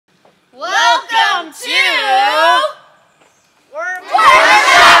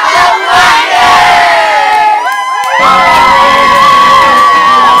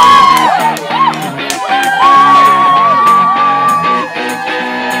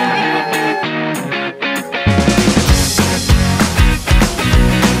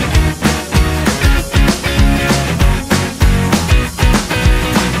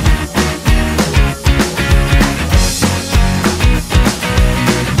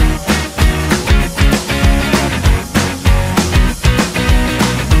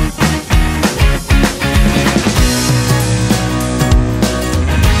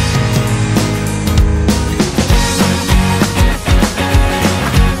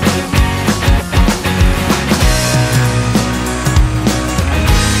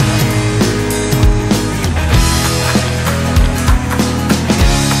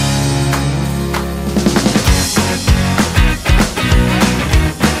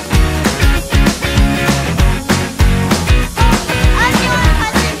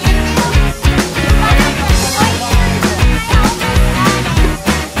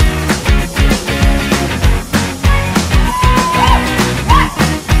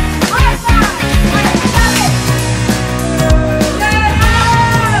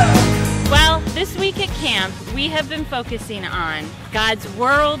focusing on God's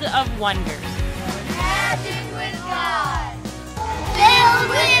world of wonders. Imagine with God. Build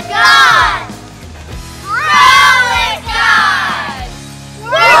with God. Grow with God.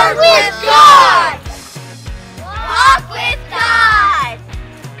 Work with God. Walk with God.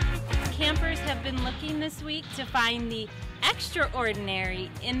 Campers have been looking this week to find the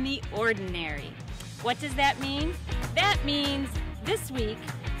extraordinary in the ordinary. What does that mean? That means this week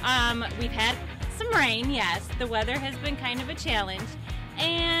we've had some rain, yes. The weather has been kind of a challenge.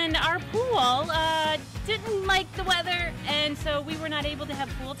 And our pool didn't like the weather, and so we were not able to have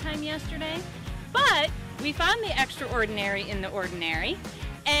pool time yesterday. But we found the extraordinary in the ordinary,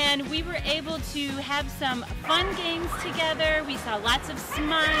 and we were able to have some fun games together. We saw lots of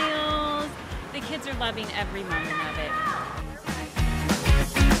smiles. The kids are loving every moment of it.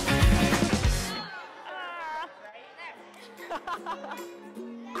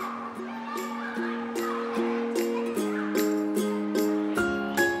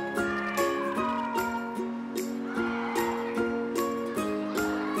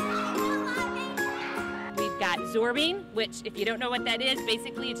 We've got Zorbing, which if you don't know what that is,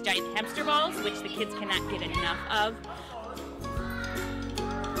 basically it's giant hamster balls, which the kids cannot get enough of.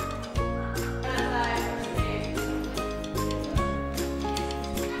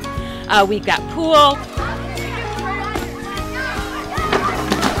 We've got pool.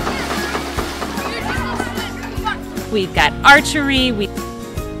 We've got archery. We've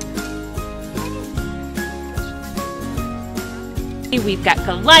got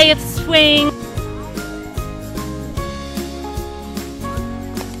Goliath swing.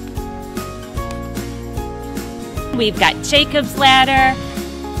 We've got Jacob's ladder.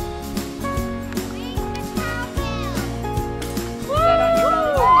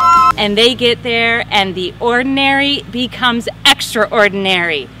 And they get there and the ordinary becomes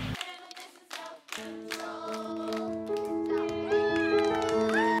extraordinary.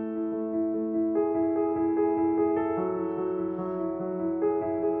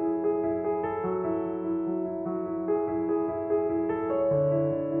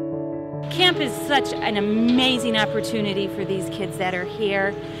 Camp is such an amazing opportunity for these kids that are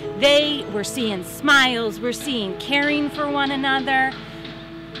here. We're seeing smiles, we're seeing caring for one another,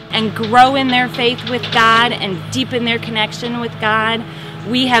 and grow in their faith with God and deepen their connection with God.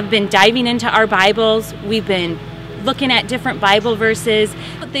 We have been diving into our Bibles. We've been looking at different Bible verses.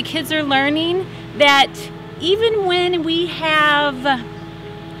 The kids are learning that even when we have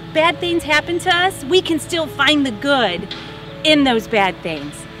bad things happen to us, we can still find the good in those bad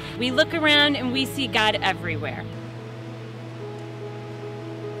things. We look around and we see God everywhere.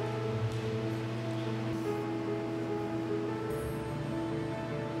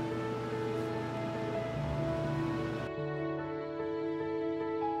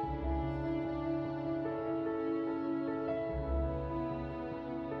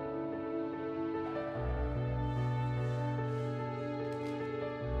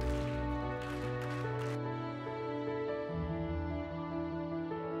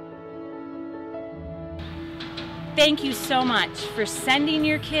 Thank you so much for sending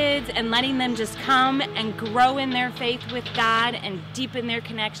your kids and letting them just come and grow in their faith with God and deepen their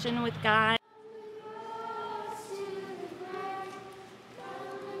connection with God.